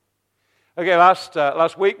Okay,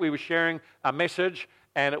 last week we were sharing a message,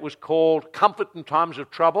 and it was called Comfort in Times of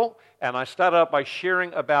Trouble. And I started out by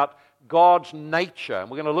sharing about God's nature. And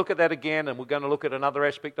we're going to look at that again, and we're going to look at another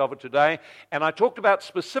aspect of it today. And I talked about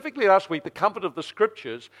specifically last week the comfort of the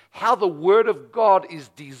Scriptures, how the Word of God is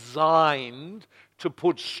designed to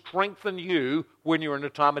put strength in you when you're in a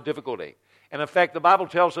time of difficulty. And in fact, the Bible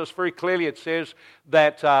tells us very clearly, it says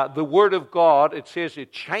that the Word of God, it says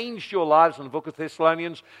it changed your lives in the book of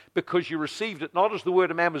Thessalonians because you received it not as the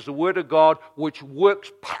word of man, but as the Word of God, which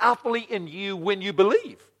works powerfully in you when you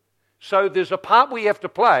believe. So there's a part we have to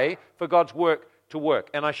play for God's work to work.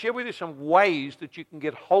 And I share with you some ways that you can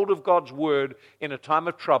get hold of God's Word in a time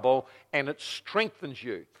of trouble, and it strengthens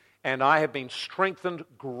you. And I have been strengthened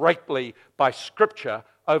greatly by Scripture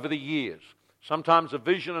over the years. Sometimes a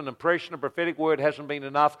vision, an impression, a prophetic word hasn't been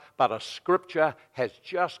enough, but a Scripture has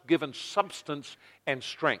just given substance and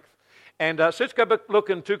strength. And so let's go back,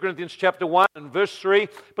 look in 2 Corinthians chapter 1 and verse 3.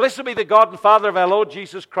 Blessed be the God and Father of our Lord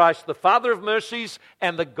Jesus Christ, the Father of mercies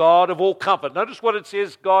and the God of all comfort. Notice what it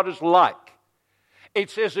says God is like.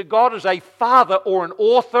 It says that God is a father or an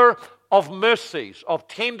author of mercies, of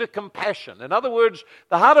tender compassion. In other words,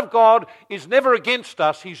 the heart of God is never against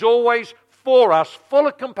us. He's always for us, full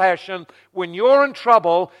of compassion. When you're in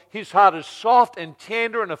trouble, His heart is soft and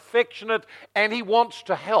tender and affectionate, and He wants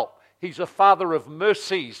to help. He's a father of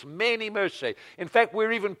mercies, many mercy. In fact,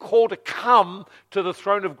 we're even called to come to the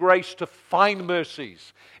throne of grace to find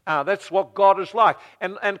mercies. That's what God is like.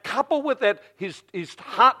 And coupled with that, his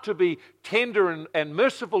heart to be tender and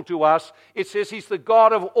merciful to us, it says He's the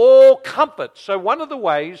God of all comfort. So one of the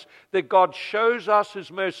ways that God shows us His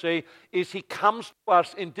mercy is He comes to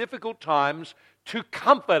us in difficult times to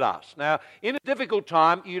comfort us. Now, in a difficult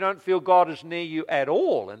time, you don't feel God is near you at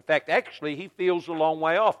all. In fact, actually, He feels a long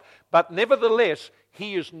way off. But nevertheless,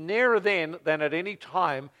 He is nearer then than at any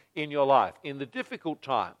time in your life, in the difficult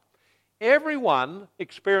time. Everyone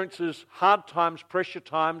experiences hard times, pressure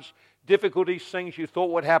times, difficulties, things you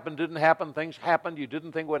thought would happen, didn't happen, things happened you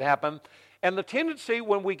didn't think would happen. And the tendency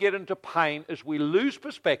when we get into pain is we lose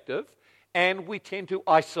perspective and we tend to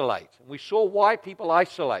isolate. And we saw why people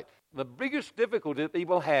isolate. The biggest difficulty that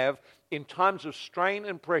people have in times of strain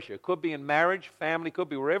and pressure, could be in marriage, family, could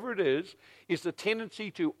be wherever it is the tendency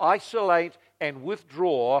to isolate and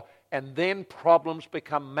withdraw, and then problems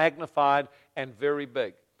become magnified and very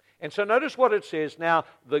big. And so notice what it says now,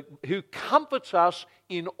 who comforts us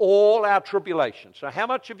in all our tribulations. So how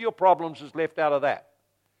much of your problems is left out of that?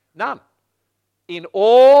 None. In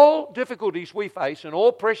all difficulties we face, in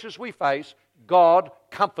all pressures we face, God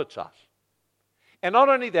comforts us. And not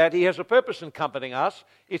only that, He has a purpose in comforting us.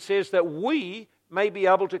 It says that we may be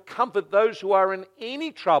able to comfort those who are in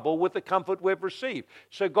any trouble with the comfort we've received.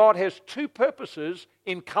 So God has two purposes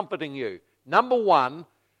in comforting you. Number one,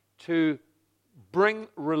 to bring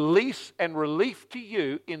release and relief to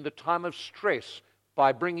you in the time of stress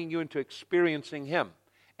by bringing you into experiencing Him.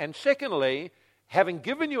 And secondly, having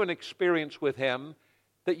given you an experience with Him,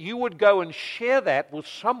 that you would go and share that with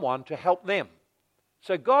someone to help them.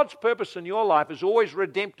 So God's purpose in your life is always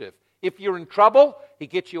redemptive. If you're in trouble, He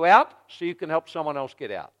gets you out so you can help someone else get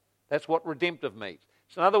out. That's what redemptive means.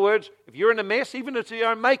 So in other words, if you're in a mess, even if it's your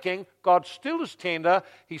own making, God still is tender,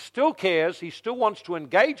 He still cares, He still wants to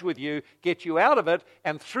engage with you, get you out of it,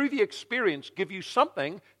 and through the experience give you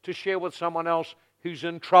something to share with someone else who's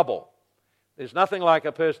in trouble. There's nothing like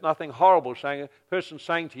nothing horrible a person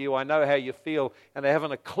saying to you, I know how you feel, and they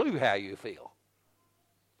haven't a clue how you feel.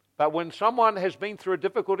 But when someone has been through a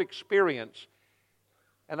difficult experience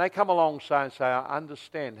and they come alongside and say, I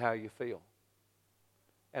understand how you feel,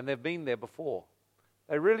 and they've been there before,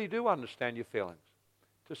 they really do understand your feelings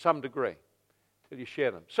to some degree till you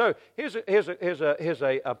share them. So here's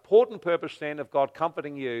a important purpose then of God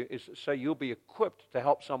comforting you, is so you'll be equipped to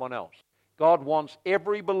help someone else. God wants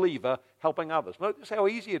every believer helping others. Notice how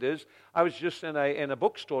easy it is. I was just in a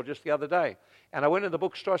bookstore just the other day, and I went in the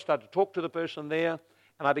bookstore, I started to talk to the person there,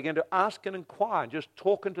 and I began to ask and inquire and just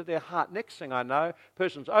talk into their heart. Next thing I know,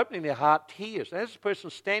 person's opening their heart, tears. And there's this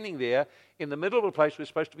person standing there in the middle of a place we're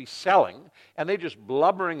supposed to be selling, and they're just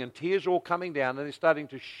blubbering and tears all coming down, and they're starting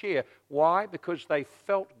to share. Why? Because they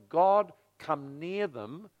felt God come near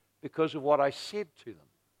them because of what I said to them.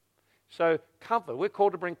 So comfort. We're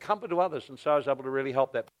called to bring comfort to others, and so I was able to really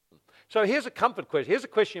help that person. So here's a comfort question. Here's a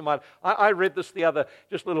question you might... I read this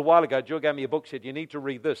just a little while ago. Joe gave me a book, said, you need to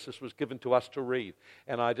read this. This was given to us to read.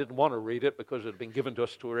 And I didn't want to read it because it had been given to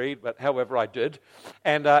us to read, but however I did.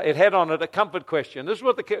 And it had on it a comfort question. This is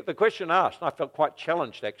what the question asked. And I felt quite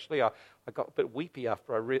challenged, actually. I got a bit weepy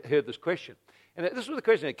after I heard this question. And this was the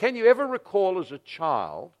question. Can you ever recall as a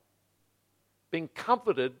child being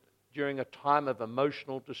comforted during a time of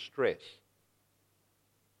emotional distress.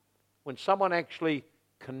 When someone actually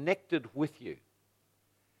connected with you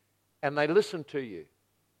and they listened to you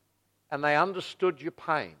and they understood your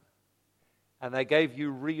pain and they gave you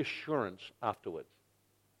reassurance afterwards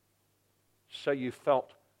so you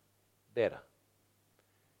felt better.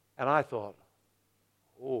 And I thought,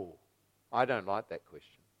 oh, I don't like that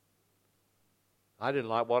question. I didn't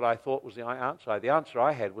like what I thought was the answer. The answer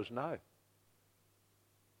I had was no.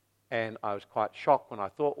 And I was quite shocked when I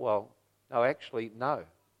thought, well, no, actually, no.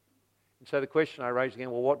 And so the question I raised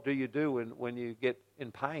again, well, what do you do when you get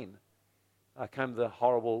in pain? I came to the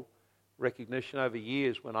horrible recognition over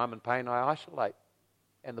years, when I'm in pain, I isolate.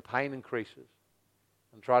 And the pain increases.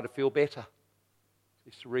 And try to feel better. I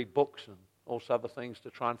used to read books and also other things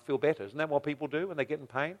to try and feel better. Isn't that what people do when they get in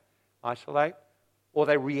pain? Isolate. Or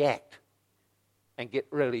they react and get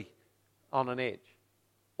really on an edge.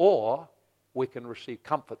 Or we can receive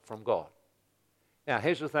comfort from God. Now,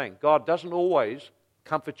 here's the thing. God doesn't always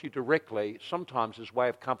comfort you directly. Sometimes His way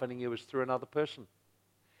of comforting you is through another person.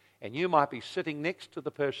 And you might be sitting next to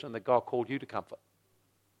the person that God called you to comfort.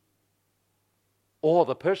 Or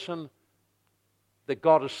the person that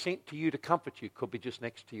God has sent to you to comfort you could be just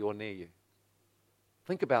next to you or near you.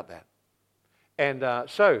 Think about that. And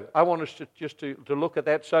so I want us to look at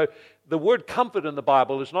that. So the word comfort in the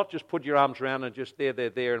Bible is not just put your arms around and just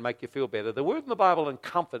there and make you feel better. The word in the Bible in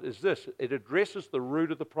comfort is this. It addresses the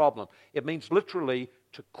root of the problem. It means literally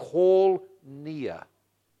to call near.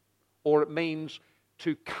 Or it means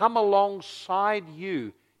to come alongside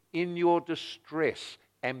you in your distress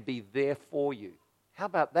and be there for you. How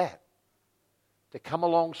about that? To come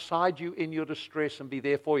alongside you in your distress and be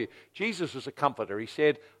there for you. Jesus is a comforter. He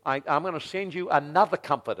said, I'm going to send you another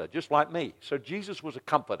comforter, just like me. So Jesus was a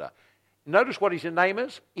comforter. Notice what his name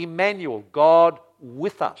is? Emmanuel, God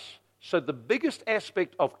with us. So the biggest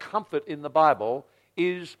aspect of comfort in the Bible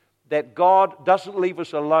is that God doesn't leave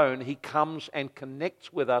us alone. He comes and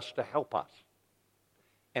connects with us to help us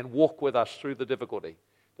and walk with us through the difficulty.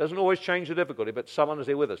 Doesn't always change the difficulty, but someone is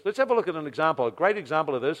there with us. Let's have a look at an example, a great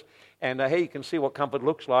example of this. And here you can see what comfort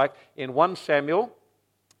looks like in 1 Samuel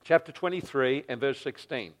chapter 23 and verse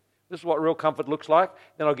 16. This is what real comfort looks like.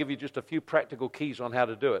 Then I'll give you just a few practical keys on how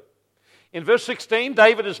to do it. In verse 16,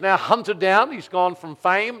 David is now hunted down. He's gone from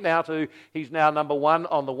fame now to, he's now number one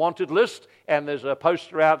on the wanted list. And there's a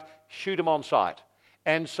poster out, shoot him on sight.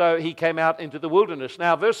 And so he came out into the wilderness.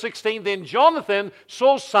 Now, verse 16, then Jonathan,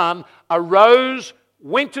 Saul's son, arose,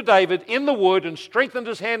 went to David in the wood and strengthened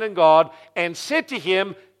his hand in God and said to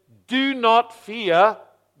him, do not fear,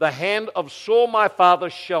 the hand of Saul my father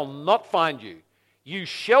shall not find you. You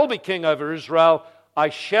shall be king over Israel. I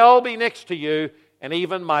shall be next to you, and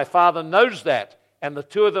even my father knows that. And the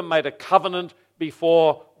two of them made a covenant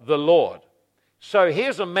before the Lord. So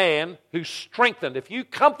here's a man who's strengthened. If you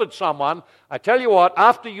comfort someone, I tell you what,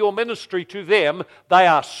 after your ministry to them, they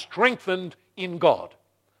are strengthened in God.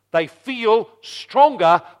 They feel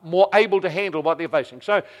stronger, more able to handle what they're facing.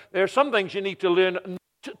 So there are some things you need to learn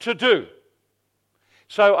not to do.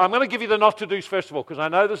 So I'm going to give you the not to do's first of all, because I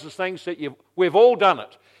know this is things that we've all done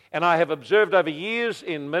it. And I have observed over years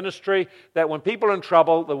in ministry that when people are in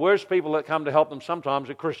trouble, the worst people that come to help them sometimes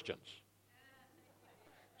are Christians.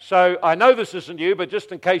 So I know this isn't you, but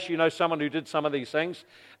just in case you know someone who did some of these things,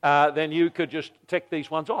 then you could just tick these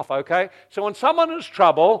ones off, okay? So when someone is in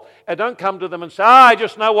trouble, don't come to them and say, I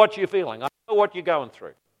just know what you're feeling. I know what you're going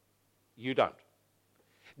through. You don't.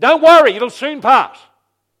 Don't worry, it'll soon pass.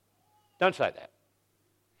 Don't say that.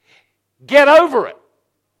 Get over it.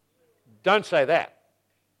 Don't say that.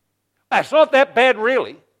 It's not that bad,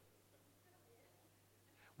 really.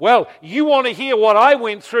 Well, you want to hear what I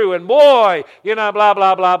went through, and boy, blah, blah,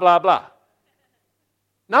 blah, blah, blah.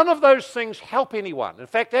 None of those things help anyone. In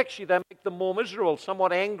fact, actually, they make them more miserable,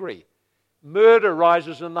 somewhat angry. Murder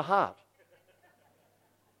rises in the heart.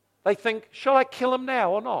 They think, shall I kill him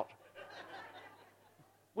now or not?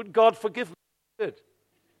 Would God forgive me if I did?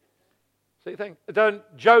 So you think, don't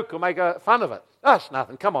joke or make fun of it. That's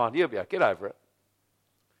nothing. Come on, you'll be okay. Get over it.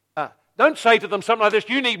 Don't say to them something like this,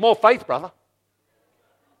 you need more faith, brother.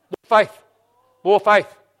 More faith. More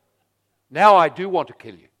faith. Now I do want to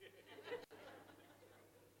kill you.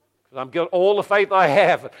 Because I'm getting all the faith I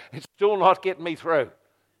have. It's still not getting me through.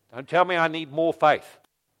 Don't tell me I need more faith.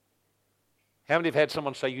 How many have had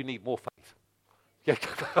someone say you need more faith?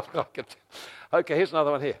 Okay, here's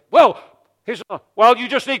another one here. Well, you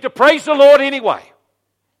just need to praise the Lord anyway.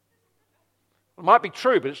 It might be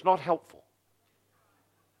true, but it's not helpful.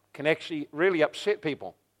 It can actually really upset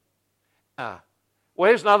people. Well,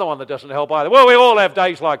 here's another one that doesn't help either. Well, we all have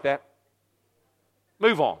days like that.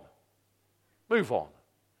 Move on. Move on.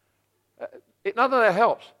 None of that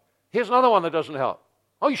helps. Here's another one that doesn't help.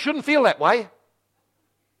 Oh, you shouldn't feel that way.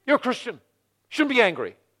 You're a Christian. You shouldn't be angry.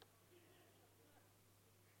 You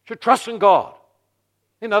should trust in God.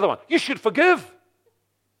 Another one. You should forgive.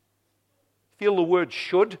 Feel the word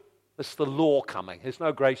should? It's the law coming. There's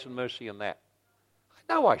no grace and mercy in that.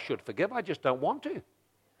 I know I should forgive. I just don't want to.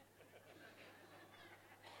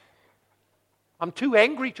 I'm too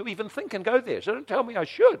angry to even think and go there. So don't tell me I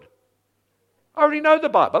should. I already know the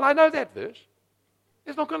Bible. I know that verse.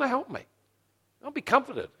 It's not going to help me. Don't be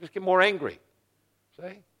comforted. Just get more angry.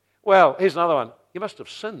 See? Well, here's another one. You must have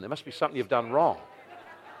sinned. There must be something you've done wrong.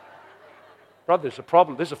 Brother, there's a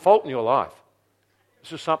problem. There's a fault in your life.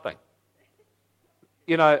 This is something.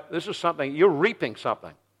 You know, this is something. You're reaping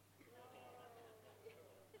something.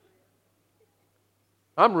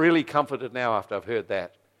 I'm really comforted now after I've heard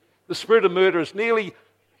that. The spirit of murder is nearly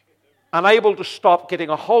unable to stop getting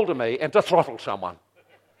a hold of me and to throttle someone.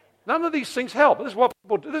 None of these things help. This is what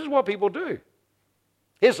people do. This is what people do.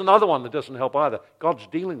 Here's another one that doesn't help either. God's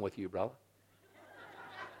dealing with you, brother.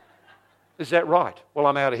 Is that right? Well,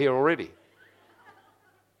 I'm out of here already.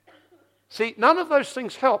 See, none of those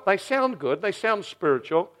things help. They sound good. They sound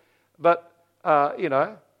spiritual. But,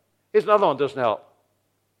 here's another one that doesn't help.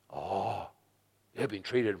 Oh, you've been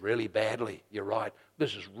treated really badly. You're right.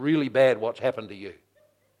 This is really bad what's happened to you.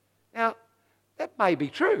 Now, that may be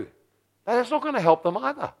true. But that's not going to help them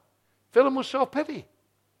either. Fill them with self-pity.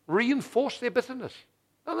 Reinforce their bitterness.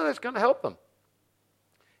 None of that's going to help them.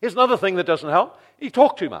 Here's another thing that doesn't help. You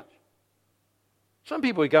talk too much. Some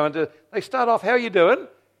people they start off, how are you doing?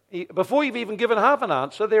 Before you've even given half an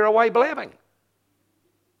answer, they're away blabbing.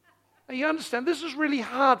 Now, you understand, this is really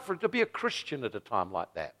hard to be a Christian at a time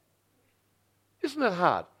like that. Isn't it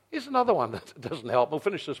hard? Here's another one that doesn't help. We'll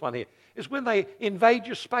finish this one here. Is when they invade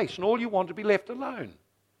your space and all you want to be left alone.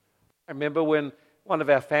 I remember when one of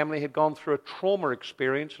our family had gone through a trauma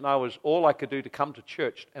experience and all I could do to come to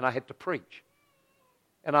church and I had to preach.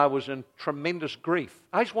 And I was in tremendous grief.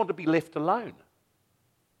 I just wanted to be left alone.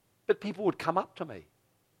 But people would come up to me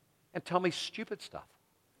and tell me stupid stuff.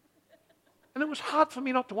 And it was hard for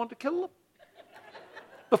me not to want to kill them.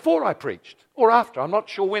 Before I preached or after. I'm not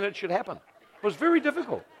sure when it should happen. It was very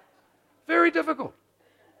difficult. Very difficult.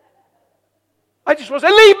 I just want to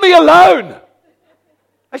say, leave me alone.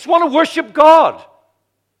 I just want to worship God.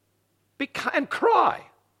 And cry.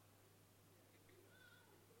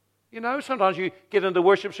 You know, sometimes you get into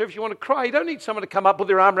worship service, you want to cry. You don't need someone to come up with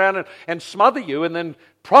their arm around and smother you and then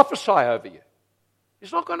prophesy over you.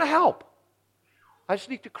 It's not going to help. I just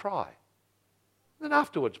need to cry. Then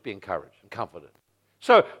afterwards be encouraged and comforted.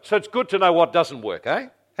 So it's good to know what doesn't work, eh?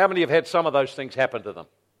 How many have had some of those things happen to them?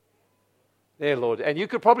 There, Lord. And you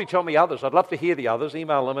could probably tell me others. I'd love to hear the others.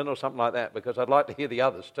 Email them in or something like that because I'd like to hear the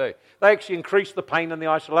others too. They actually increased the pain and the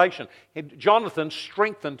isolation. Jonathan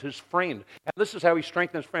strengthened his friend. And this is how he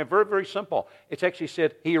strengthened his friend. Very, very simple. It's actually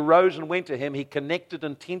said he arose and went to him. He connected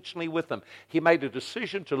intentionally with him. He made a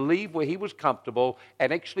decision to leave where he was comfortable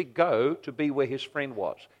and actually go to be where his friend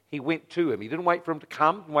was. He went to him. He didn't wait for him to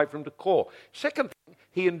come, didn't wait for him to call. Second thing,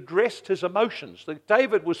 he addressed his emotions.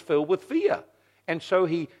 David was filled with fear. And so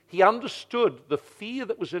he understood the fear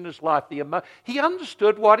that was in his life. He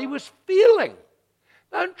understood what he was feeling.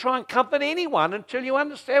 Don't try and comfort anyone until you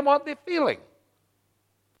understand what they're feeling.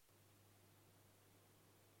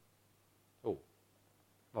 Oh,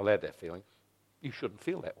 not allowed to have feelings. You shouldn't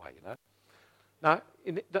feel that way, you know.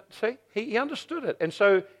 No, see, he understood it. And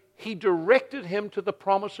so he directed him to the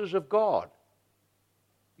promises of God.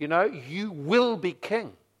 You know, you will be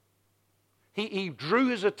king. He drew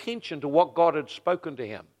his attention to what God had spoken to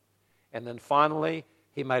him. And then finally,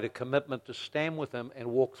 he made a commitment to stand with him and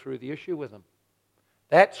walk through the issue with him.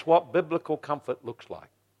 That's what biblical comfort looks like.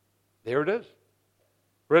 There it is.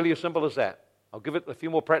 Really as simple as that. I'll give it a few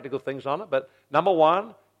more practical things on it. But number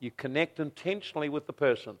one, you connect intentionally with the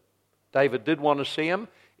person. David did want to see him.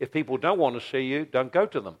 If people don't want to see you, don't go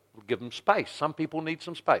to them. Give them space. Some people need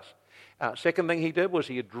some space. Second thing he did was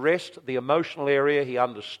he addressed the emotional area. He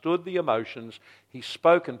understood the emotions. He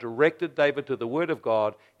spoke and directed David to the Word of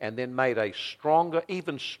God and then made a stronger,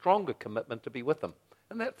 even stronger commitment to be with them.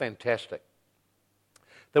 Isn't that fantastic?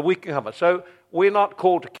 That we can cover. So we're not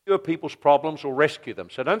called to cure people's problems or rescue them.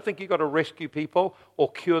 So don't think you've got to rescue people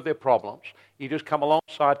or cure their problems. You just come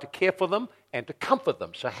alongside to care for them and to comfort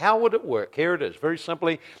them. So how would it work? Here it is. Very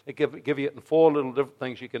simply, they give you it in 4 little different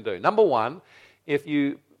things you can do. Number one, if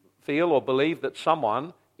you feel or believe that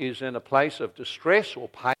someone is in a place of distress or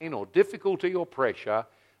pain or difficulty or pressure,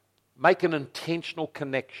 make an intentional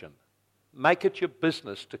connection. Make it your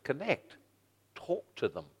business to connect. Talk to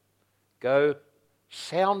them. Go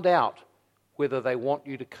sound out whether they want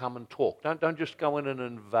you to come and talk. Don't just go in and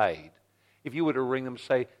invade. If you were to ring them and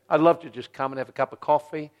say, I'd love to just come and have a cup of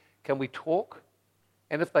coffee, can we talk?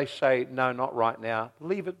 And if they say, no, not right now,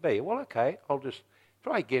 leave it be. Well, okay, I'll just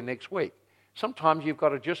try again next week. Sometimes you've got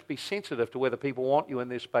to just be sensitive to whether people want you in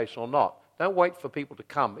their space or not. Don't wait for people to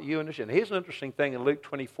come. You initiate. Here's an interesting thing in Luke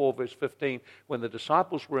 24, verse 15. When the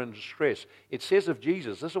disciples were in distress, it says of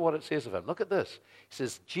Jesus, this is what it says of him. Look at this. It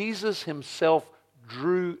says, Jesus himself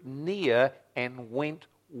drew near and went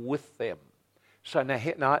with them. So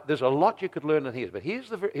now there's a lot you could learn in here. But here's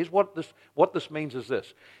what this means is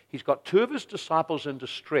this. He's got two of his disciples in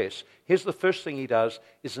distress. Here's the first thing he does,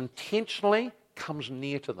 is intentionally comes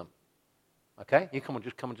near to them. Okay? You come and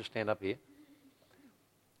just stand up here.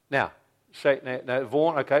 Now,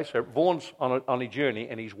 Vaughan, okay, so Vaughan's on a journey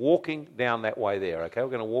and he's walking down that way there, okay? We're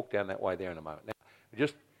going to walk down that way there in a moment.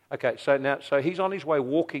 Now, so he's on his way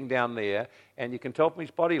walking down there, and you can tell from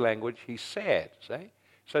his body language he's sad, see?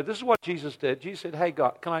 So this is what Jesus did. Jesus said, hey,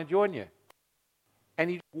 God, can I join you? And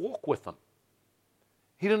he walked with them.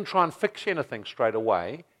 He didn't try and fix anything straight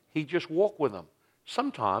away. He just walked with them.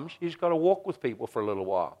 Sometimes you've got to walk with people for a little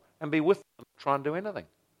while and be with them, try and do anything.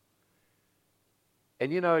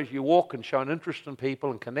 And as you walk and show an interest in people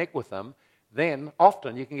and connect with them, then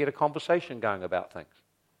often you can get a conversation going about things.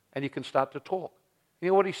 And you can start to talk. You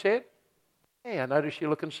know what he said? Hey, I notice you're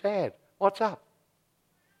looking sad. What's up?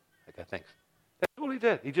 Okay, thanks. That's all he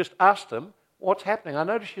did. He just asked him, what's happening? I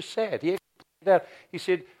notice you're sad. He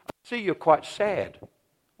said, I see you're quite sad.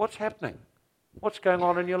 What's happening? What's going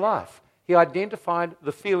on in your life? He identified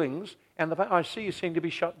the feelings and I see you seem to be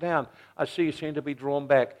shut down. I see you seem to be drawn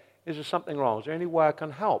back. Is there something wrong? Is there any way I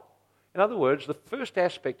can help? In other words, the first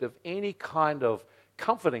aspect of any kind of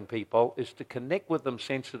comforting people is to connect with them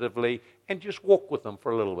sensitively and just walk with them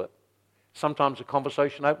for a little bit. Sometimes a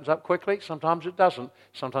conversation opens up quickly, sometimes it doesn't.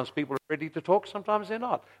 Sometimes people are ready to talk, sometimes they're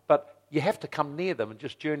not. But you have to come near them and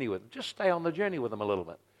just journey with them. Just stay on the journey with them a little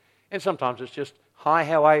bit. And sometimes it's just, hi,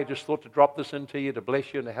 how are you? Just thought to drop this into you, to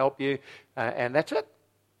bless you and to help you. And that's it.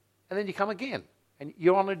 And then you come again. And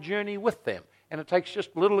you're on a journey with them. And it takes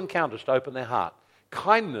just little encounters to open their heart.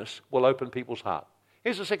 Kindness will open people's heart.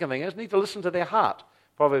 Here's the second thing, is need to listen to their heart.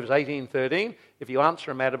 Proverbs 18:13, if you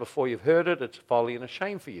answer a matter before you've heard it, it's folly and a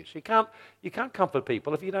shame for you. So you can't comfort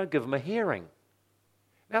people if you don't give them a hearing.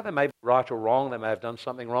 Now, they may be right or wrong. They may have done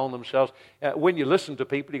something wrong themselves. When you listen to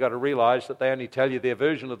people, you've got to realize that they only tell you their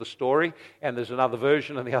version of the story, and there's another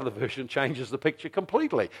version, and the other version changes the picture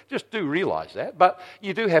completely. Just do realize that. But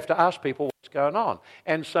you do have to ask people what's going on.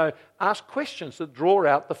 And so ask questions that draw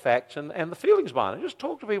out the facts and the feelings behind it. Just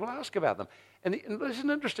talk to people, ask about them. And there's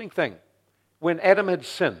an interesting thing. When Adam had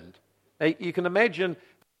sinned, you can imagine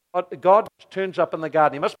God turns up in the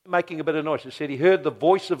garden. He must be making a bit of noise. It said he heard the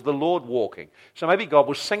voice of the Lord walking. So maybe God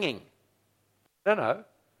was singing. I don't know.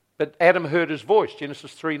 But Adam heard his voice,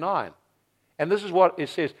 Genesis 3:9. And this is what it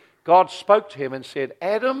says. God spoke to him and said,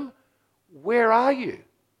 Adam, where are you?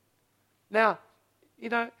 Now,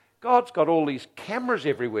 God's got all these cameras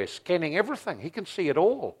everywhere scanning everything. He can see it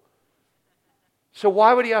all. So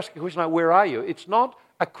why would he ask a question like, where are you? It's not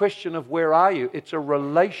a question of where are you. It's a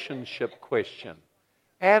relationship question.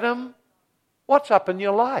 Adam, what's up in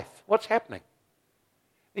your life? What's happening?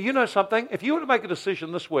 You know something? If you were to make a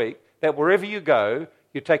decision this week that wherever you go,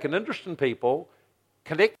 you take an interest in people,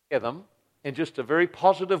 connect with them in just a very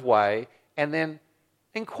positive way, and then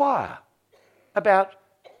inquire about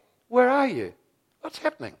where are you? What's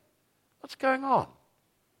happening? What's going on?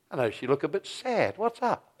 I notice you look a bit sad. What's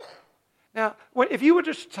up? Now, if you were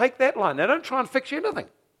just to take that line, now don't try and fix anything.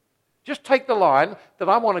 Just take the line that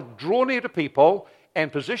I want to draw near to people and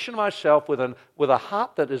position myself with a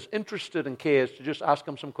heart that is interested and cares to just ask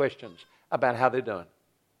them some questions about how they're doing.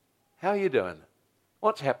 How are you doing?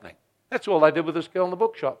 What's happening? That's all I did with this girl in the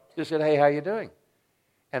bookshop. Just said, hey, how are you doing?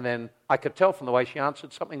 And then I could tell from the way she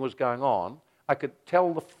answered something was going on. I could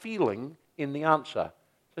tell the feeling in the answer.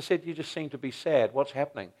 I said, you just seem to be sad. What's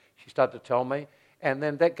happening? She started to tell me. And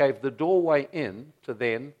then that gave the doorway in to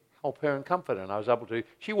then help her and comfort her. And I was able to,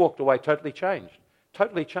 she walked away totally changed.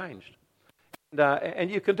 Totally changed.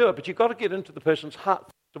 And you can do it, but you've got to get into the person's heart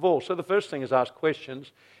first of all. So the first thing is ask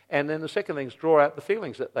questions, and then the second thing is draw out the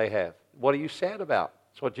feelings that they have. What are you sad about?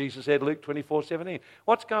 That's what Jesus said, Luke 24:17.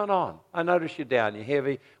 What's going on? I notice you're down, you're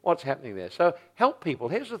heavy. What's happening there? So help people.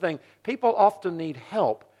 Here's the thing. People often need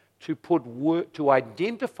help to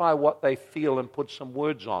identify what they feel and put some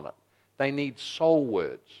words on it. They need soul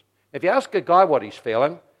words. If you ask a guy what he's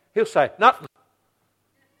feeling, he'll say, nothing.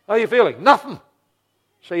 How are you feeling? Nothing.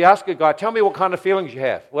 So you ask a guy, tell me what kind of feelings you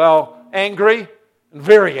have. Well, angry and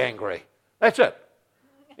very angry. That's it.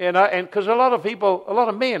 You know, and because a lot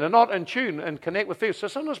of men are not in tune and connect with feelings. So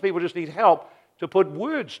sometimes people just need help to put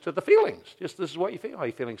words to the feelings. Just this is what you feel. Oh,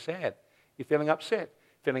 you're feeling sad. You're feeling upset.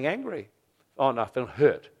 Feeling angry. Oh, no, feeling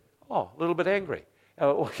hurt. Oh, a little bit angry.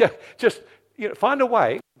 Just find a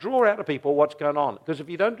way, draw out to people what's going on. Because if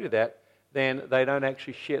you don't do that, then they don't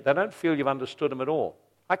actually share. They don't feel you've understood them at all.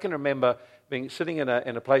 I can remember sitting in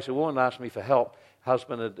a place, a woman asked me for help.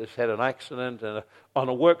 Husband had just had an accident and on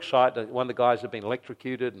a work site. One of the guys had been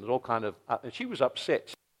electrocuted and all kind of. And she was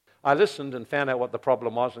upset. I listened and found out what the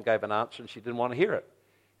problem was and gave an answer, and she didn't want to hear it.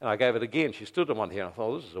 And I gave it again. She still didn't want to hear it. I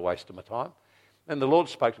thought, this is a waste of my time. And the Lord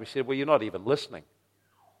spoke to me and said, well, you're not even listening.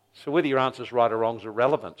 So whether your answer's right or wrong is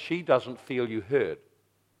irrelevant. She doesn't feel you heard.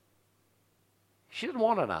 She didn't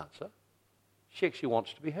want an answer. She actually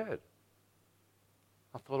wants to be heard.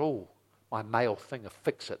 I thought, oh, my male thing, a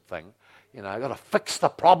fix-it thing. I've got to fix the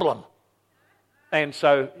problem. And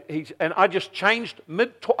so I just changed,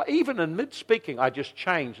 even in mid-speaking, I just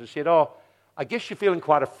changed and said, oh, I guess you're feeling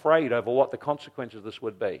quite afraid over what the consequences of this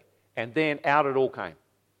would be. And then out it all came.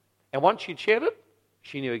 And once she'd shared it,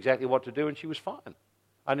 she knew exactly what to do and she was fine.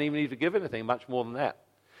 I didn't even need to give anything much more than that.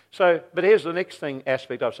 So, but here's the next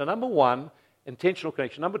aspect of it. So number one, intentional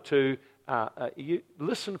connection. Number two, you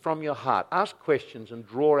listen from your heart. Ask questions and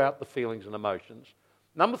draw out the feelings and emotions.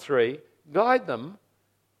 Number three, guide them,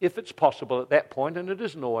 if it's possible at that point, and it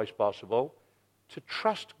isn't always possible, to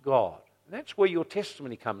trust God. And that's where your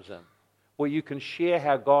testimony comes in, where you can share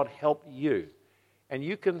how God helped you. And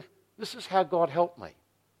this is how God helped me.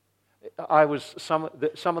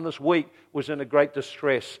 Someone this week was in a great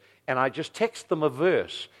distress, and I just texted them a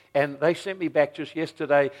verse, and they sent me back just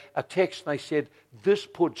yesterday a text, and they said, this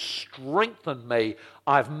put strength in me.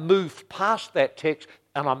 I've moved past that text,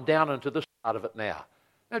 and I'm down into this part of it now.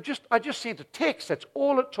 I just sent a text. That's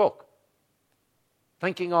all it took.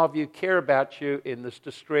 Thinking of you, care about you in this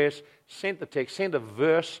distress, sent the text, sent a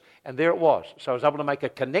verse, and there it was. So I was able to make a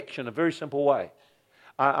connection in a very simple way.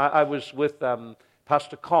 I was with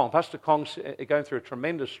Pastor Kong. Pastor Kong's going through a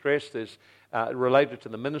tremendous stress. There's related to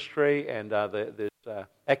the ministry, and there's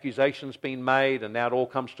accusations being made, and now it all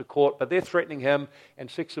comes to court. But they're threatening him and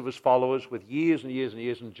 6 of his followers with years and years and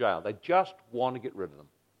years in jail. They just want to get rid of them.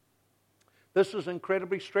 This is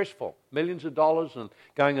incredibly stressful. Millions of dollars and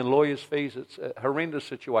going in lawyers' fees. It's a horrendous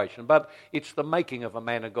situation. But it's the making of a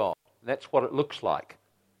man of God. And that's what it looks like.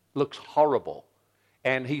 It looks horrible.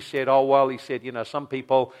 And he said, some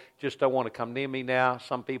people just don't want to come near me now.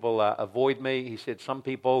 Some people avoid me. He said, some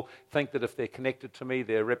people think that if they're connected to me,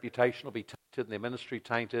 their reputation will be tainted and their ministry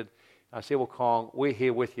tainted. I said, well, Kong, we're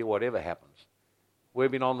here with you whatever happens.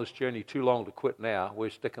 We've been on this journey too long to quit now. We're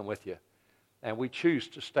sticking with you. And we choose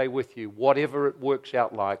to stay with you. Whatever it works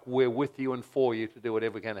out like, we're with you and for you to do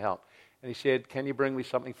whatever can help. And he said, can you bring me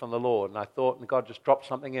something from the Lord? And I thought, and God just dropped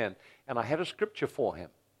something in. And I had a scripture for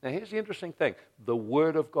him. Now here's the interesting thing. The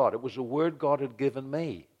Word of God. It was a word God had given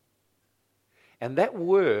me. And that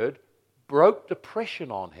word broke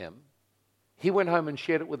depression on him. He went home and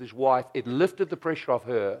shared it with his wife. It lifted the pressure off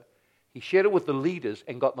her. He shared it with the leaders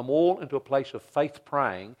and got them all into a place of faith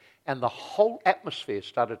praying, and the whole atmosphere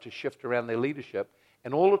started to shift around their leadership,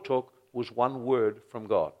 and all it took was one word from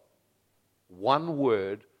God. One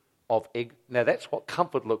word of egg. Now that's what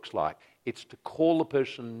comfort looks like. It's to call the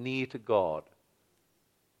person near to God.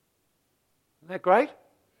 Isn't that great?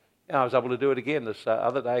 I was able to do it again this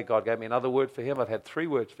other day. God gave me another word for him. I've had 3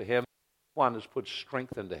 words for him. One has put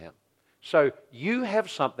strength into him. So you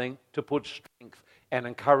have something to put strength and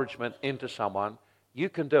encouragement into someone. You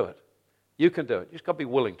can do it. You can do it. You just got to be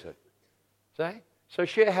willing to. See? So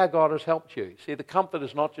share how God has helped you. See, the comfort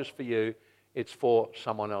is not just for you, it's for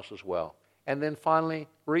someone else as well. And then finally,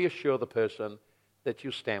 reassure the person that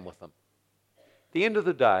you stand with them. At the end of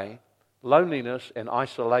the day, loneliness and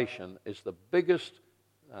isolation is the biggest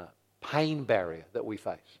pain barrier that we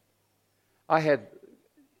face. I had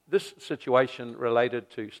this situation related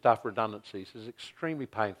to staff redundancies is extremely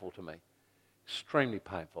painful to me. Extremely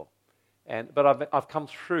painful. But I've come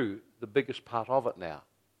through the biggest part of it now.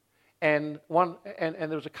 And there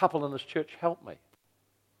was a couple in this church helped me.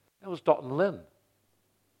 That was Dot and Lynn.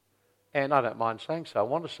 And I don't mind saying so. I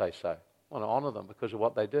want to say so. I want to honor them because of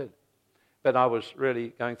what they did. But I was really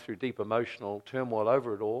going through deep emotional turmoil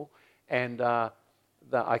over it all. And I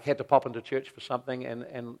had to pop into church for something.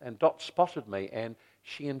 And Dot spotted me. And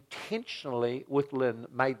she intentionally, with Lynn,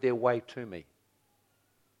 made their way to me.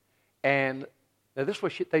 And now this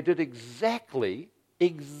was they did exactly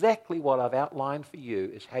what I've outlined for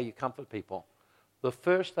you is how you comfort people. The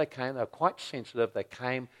first they were quite sensitive. They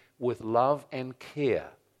came with love and care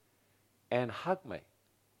and hugged me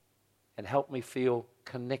and helped me feel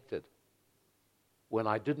connected. when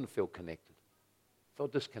I didn't feel connected,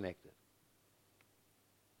 felt disconnected.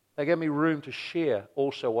 They gave me room to share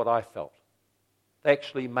also what I felt. They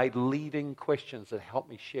actually made leading questions that helped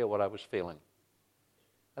me share what I was feeling.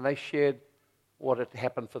 And they shared what had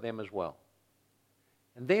happened for them as well.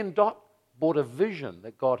 And then Dot brought a vision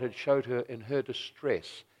that God had showed her in her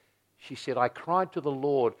distress. She said, I cried to the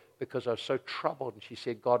Lord because I was so troubled. And she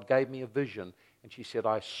said, God gave me a vision. And she said,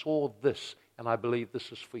 I saw this, and I believe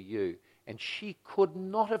this is for you. And she could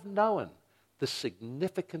not have known the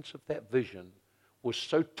significance of that vision was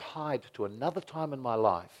so tied to another time in my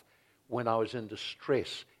life when I was in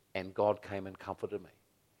distress and God came and comforted me.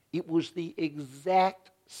 It was the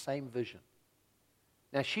exact same vision.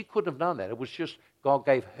 Now, she couldn't have known that. It was just God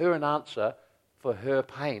gave her an answer for her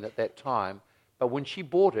pain at that time. But when she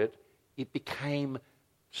bought it, it became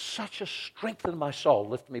such a strength in my soul,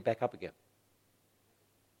 lifted me back up again.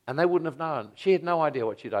 And they wouldn't have known. She had no idea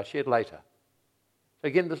what she did. She had later. So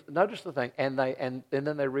again, notice the thing. And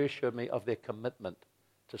then they reassured me of their commitment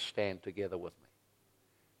to stand together with me.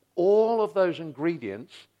 All of those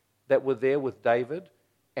ingredients that were there with David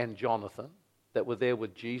and Jonathan, that were there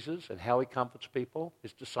with Jesus and how he comforts people,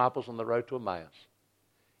 his disciples on the road to Emmaus.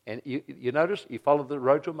 And you notice, you follow the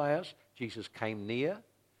road to Emmaus, Jesus came near,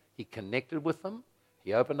 he connected with them,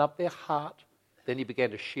 he opened up their heart, then he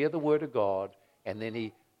began to share the word of God, and then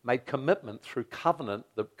he made commitment through covenant,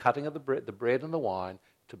 the cutting of the bread and the wine,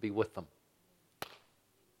 to be with them.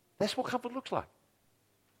 That's what comfort looks like.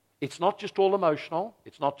 It's not just all emotional.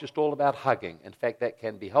 It's not just all about hugging. In fact, that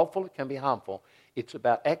can be helpful. It can be harmful. It's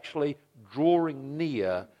about actually drawing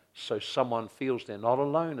near so someone feels they're not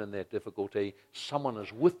alone in their difficulty. Someone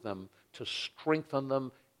is with them to strengthen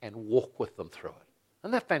them and walk with them through it.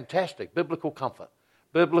 Isn't that fantastic? Biblical comfort.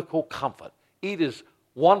 Biblical comfort. It is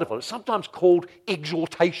wonderful. It's sometimes called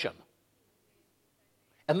exhortation.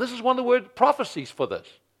 And this is one of the word prophecies for this.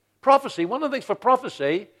 Prophecy, one of the things for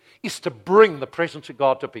prophecy is to bring the presence of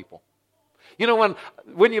God to people. You know,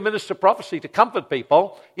 when you minister prophecy to comfort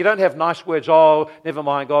people, you don't have nice words, oh, never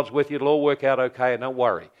mind, God's with you, it'll all work out okay, and don't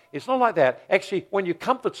worry. It's not like that. Actually, when you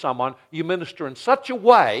comfort someone, you minister in such a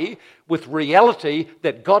way with reality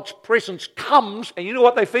that God's presence comes, and you know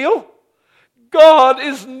what they feel? God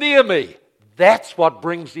is near me. That's what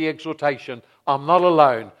brings the exhortation. I'm not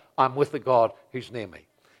alone. I'm with the God who's near me.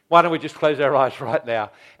 Why don't we just close our eyes right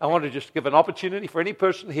now? I want to just give an opportunity for any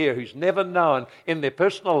person here who's never known in their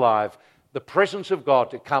personal life the presence of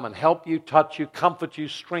God to come and help you, touch you, comfort you,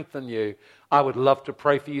 strengthen you. I would love to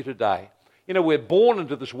pray for you today. You know, we're born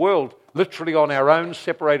into this world literally on our own,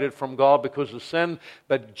 separated from God because of sin.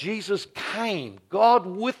 But Jesus came, God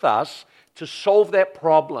with us, to solve that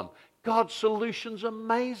problem. God's solution's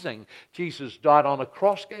amazing. Jesus died on a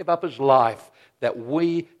cross, gave up his life, that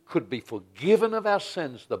we could be forgiven of our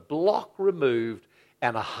sins, the block removed,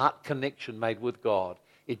 and a heart connection made with God.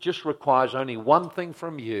 It just requires only one thing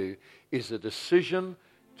from you, is a decision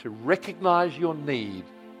to recognize your need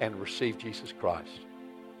and receive Jesus Christ.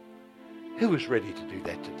 Who is ready to do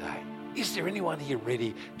that today? Is there anyone here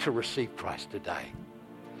ready to receive Christ today?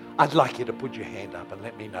 I'd like you to put your hand up and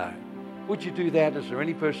let me know. Would you do that? Is there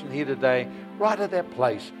any person here today, right at that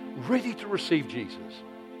place, ready to receive Jesus?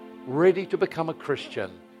 Ready to become a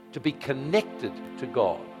Christian, to be connected to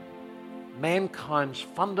God? Mankind's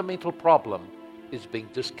fundamental problem is being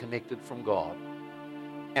disconnected from God.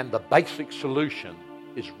 And the basic solution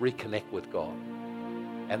is reconnect with God.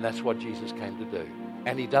 And that's what Jesus came to do.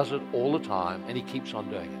 And he does it all the time, and he keeps on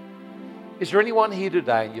doing it. Is there anyone here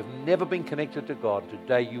today and you've never been connected to God?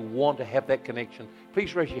 Today you want to have that connection?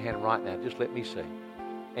 Please raise your hand right now. Just let me see.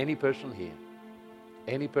 Any person here?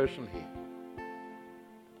 Any person here?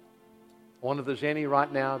 I wonder if there's any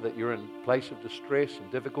right now that you're in a place of distress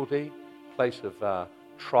and difficulty, place of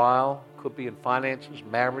trial, could be in finances,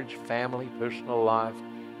 marriage, family, personal life,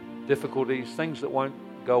 difficulties, things that won't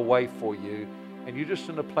go away for you, and you're just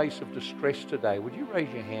in a place of distress today. Would you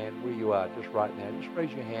raise your hand where you are just right now? Just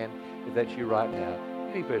raise your hand if that's you right now.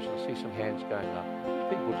 Any person, I see some hands going up.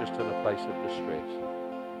 People just in a place of distress.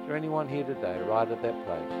 Is there anyone here today right at that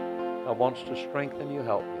place that wants to strengthen you,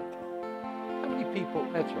 help you? How many people?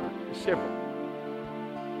 That's right. There's several.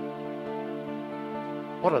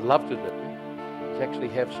 What I'd love to do is actually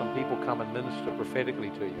have some people come and minister prophetically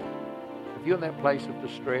to you. If you're in that place of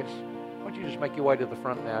distress, why don't you just make your way to the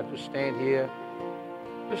front now? Just stand here.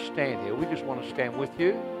 Just stand here. We just want to stand with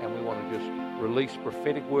you, and we want to just release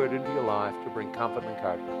prophetic word into your life to bring comfort and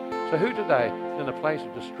encouragement. So who today is in a place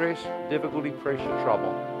of distress, difficulty, pressure,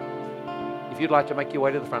 trouble? If you'd like to make your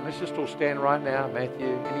way to the front, let's just all stand right now. Matthew,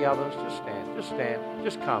 any others? Just stand. Just stand.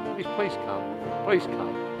 Just come. Please come. Please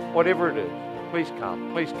come. Whatever it is, please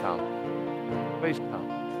come. Please come. Please come.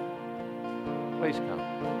 Please come.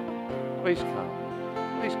 Please come.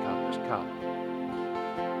 Please come. Just come.